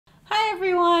Hi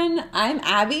everyone, I'm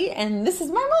Abby and this is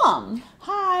my mom.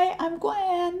 Hi, I'm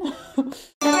Gwen.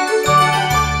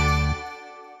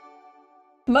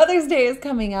 Mother's Day is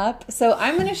coming up, so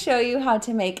I'm going to show you how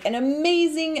to make an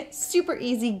amazing, super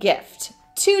easy gift.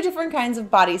 2 different kinds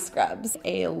of body scrubs,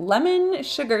 a lemon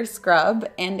sugar scrub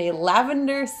and a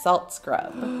lavender salt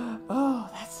scrub. Oh,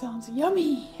 that sounds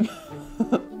yummy.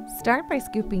 Start by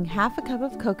scooping half a cup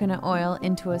of coconut oil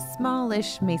into a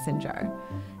smallish mason jar.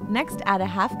 Next, add a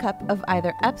half cup of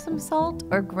either Epsom salt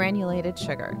or granulated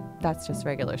sugar. That's just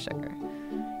regular sugar.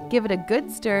 Give it a good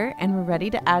stir and we're ready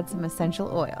to add some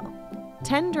essential oil.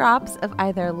 10 drops of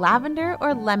either lavender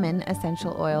or lemon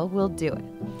essential oil will do it.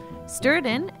 Stir it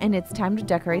in and it's time to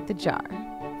decorate the jar.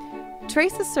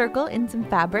 Trace a circle in some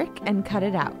fabric and cut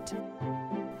it out.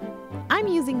 I'm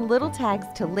using little tags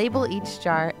to label each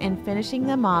jar and finishing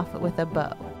them off with a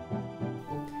bow.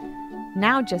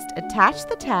 Now just attach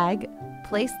the tag,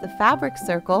 place the fabric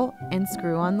circle, and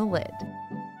screw on the lid.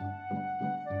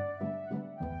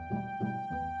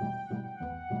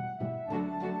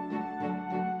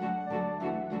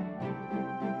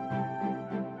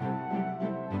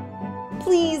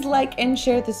 Please like and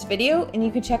share this video, and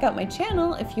you can check out my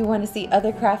channel if you want to see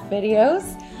other craft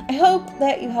videos. I hope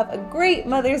that you have a great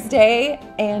Mother's Day,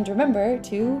 and remember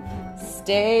to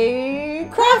stay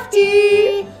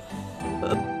crafty!